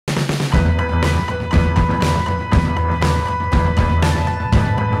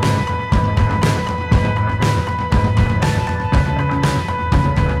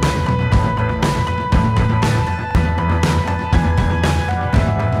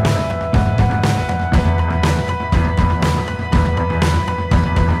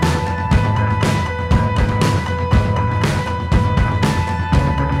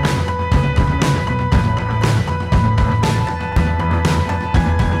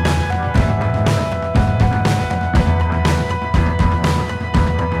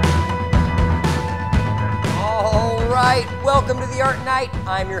Happy Art Night.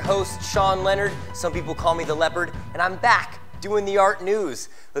 I'm your host, Sean Leonard. Some people call me the Leopard, and I'm back doing the art news.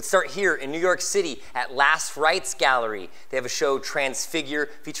 Let's start here in New York City at Last Rites Gallery. They have a show, Transfigure,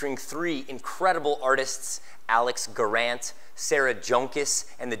 featuring 3 incredible artists, Alex Garant, Sarah Jonkis,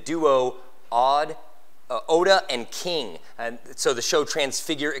 and the duo Oda and King. So the show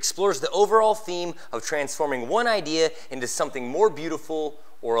Transfigure explores the overall theme of transforming one idea into something more beautiful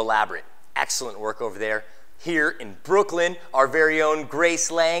or elaborate. Excellent work over there. Here in Brooklyn, our very own Grace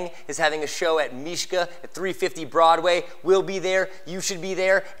Lang is having a show at Mishka at 350 Broadway. We'll be there. You should be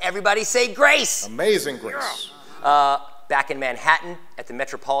there. Everybody say Grace! Amazing Grace. Back in Manhattan at the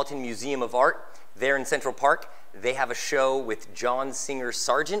Metropolitan Museum of Art, there in Central Park, they have a show with John Singer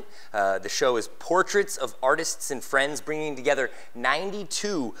Sargent. The show is Portraits of Artists and Friends, bringing together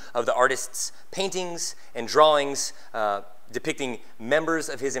 92 of the artists' paintings and drawings depicting members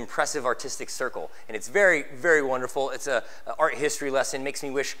of his impressive artistic circle. And it's very, very wonderful. It's an art history lesson. Makes me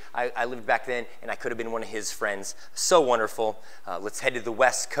wish I lived back then and I could have been one of his friends. So wonderful. Let's head to the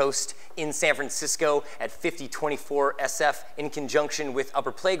West Coast in San Francisco at 5024 SF in conjunction with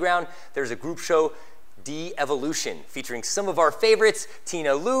Upper Playground. There's a group show, DEVOLUTION, featuring some of our favorites,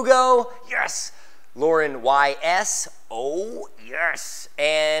 Tina Lugo, yes, Lauren Y.S., oh, yes,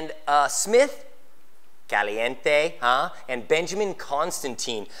 and Smith, Caliente, and Benjamin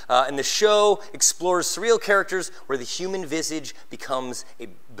Constantine. And the show explores surreal characters where the human visage becomes a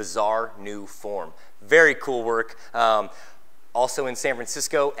bizarre new form. Very cool work. Also in San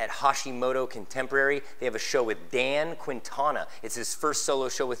Francisco at Hashimoto Contemporary, they have a show with Dan Quintana. It's his first solo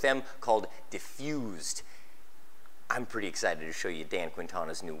show with them called Diffused. I'm pretty excited to show you Dan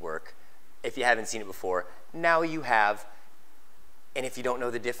Quintana's new work. If you haven't seen it before, now you have. And if you don't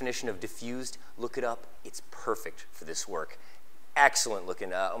know the definition of diffused, look it up. It's perfect for this work. Excellent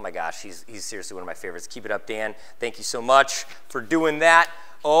looking. Oh my gosh, he's seriously one of my favorites. Keep it up, Dan. Thank you so much for doing that.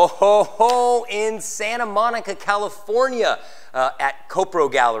 Oh ho ho, in Santa Monica, California, at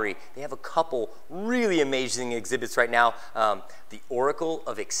Copro Gallery. They have a couple really amazing exhibits right now. The Oracle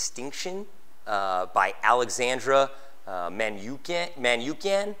of Extinction by Alexandra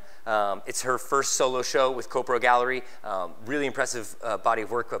Manukyan. It's her first solo show with Copro Gallery. Really impressive body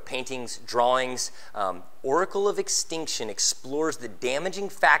of work, paintings, drawings. Oracle of Extinction explores the damaging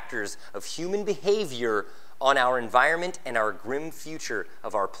factors of human behavior on our environment and our grim future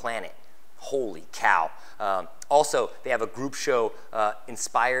of our planet. Holy cow. Also, they have a group show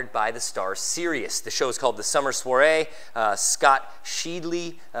inspired by the star Sirius. The show is called The Summer Soirée. Scott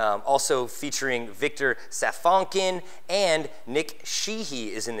Sheedley, also featuring Victor Safonkin, and Nick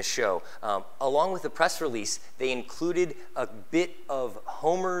Sheehy is in the show. Along with the press release, they included a bit of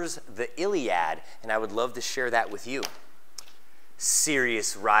Homer's The Iliad, and I would love to share that with you.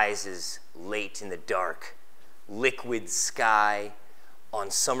 Sirius rises late in the dark, liquid sky on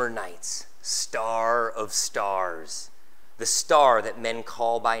summer nights. Star of stars, the star that men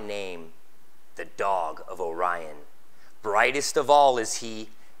call by name, the dog of Orion. Brightest of all is he,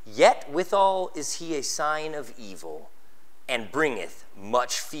 yet withal is he a sign of evil, and bringeth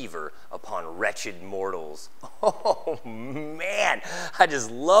much fever upon wretched mortals. Oh man, I just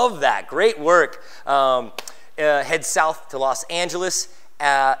love that. Great work. Head south to Los Angeles.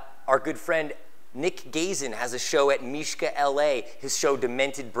 Our good friend Nick Gazin has a show at Mishka, LA. His show,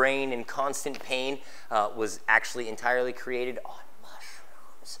 Demented Brain in Constant Pain, was actually entirely created on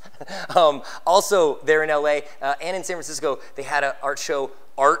mushrooms. Also there in LA and in San Francisco, they had an art show,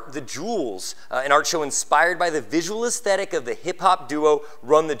 Art the Jewels, an art show inspired by the visual aesthetic of the hip-hop duo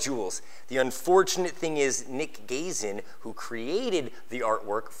Run the Jewels. The unfortunate thing is Nick Gazin, who created the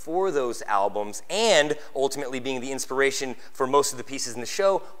artwork for those albums and ultimately being the inspiration for most of the pieces in the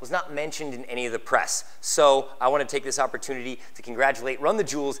show, was not mentioned in any of the press. So I want to take this opportunity to congratulate Run the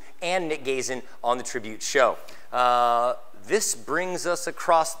Jewels and Nick Gazin on the tribute show. This brings us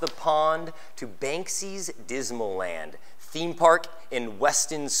across the pond to Banksy's Dismaland theme park in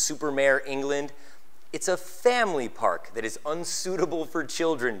Weston-super-Mare, England. It's a family park that is unsuitable for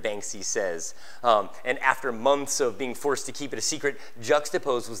children, Banksy says. And after months of being forced to keep it a secret,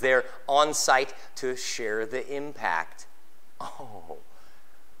 Juxtapose was there on site to share the impact. Oh.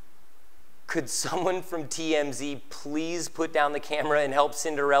 Could someone from TMZ please put down the camera and help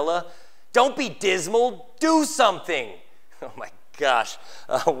Cinderella? Don't be dismal, do something. Oh my gosh,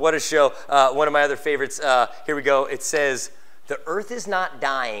 what a show. One of my other favorites, here we go. It says, the earth is not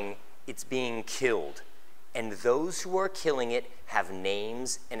dying, it's being killed. And those who are killing it have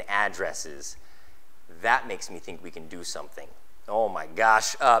names and addresses. That makes me think we can do something. Oh my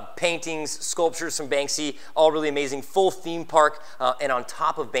gosh, paintings, sculptures from Banksy, all really amazing, full theme park. And on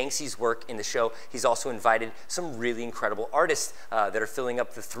top of Banksy's work in the show, he's also invited some really incredible artists that are filling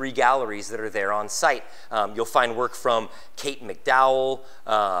up the 3 galleries that are there on site. You'll find work from Kate McDowell,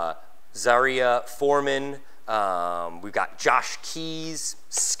 Zaria Foreman, we've got Josh Keys,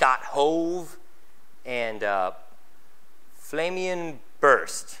 Scott Hove, and Flamian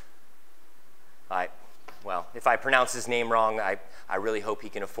Burst. Well, if I pronounce his name wrong, I really hope he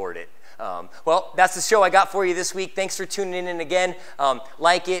can afford it. Well, that's the show I got for you this week. Thanks for tuning in again.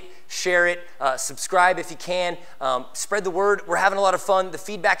 Like it, share it, subscribe if you can. Spread the word. We're having a lot of fun. The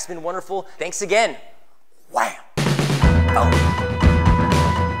feedback's been wonderful. Thanks again. Wham!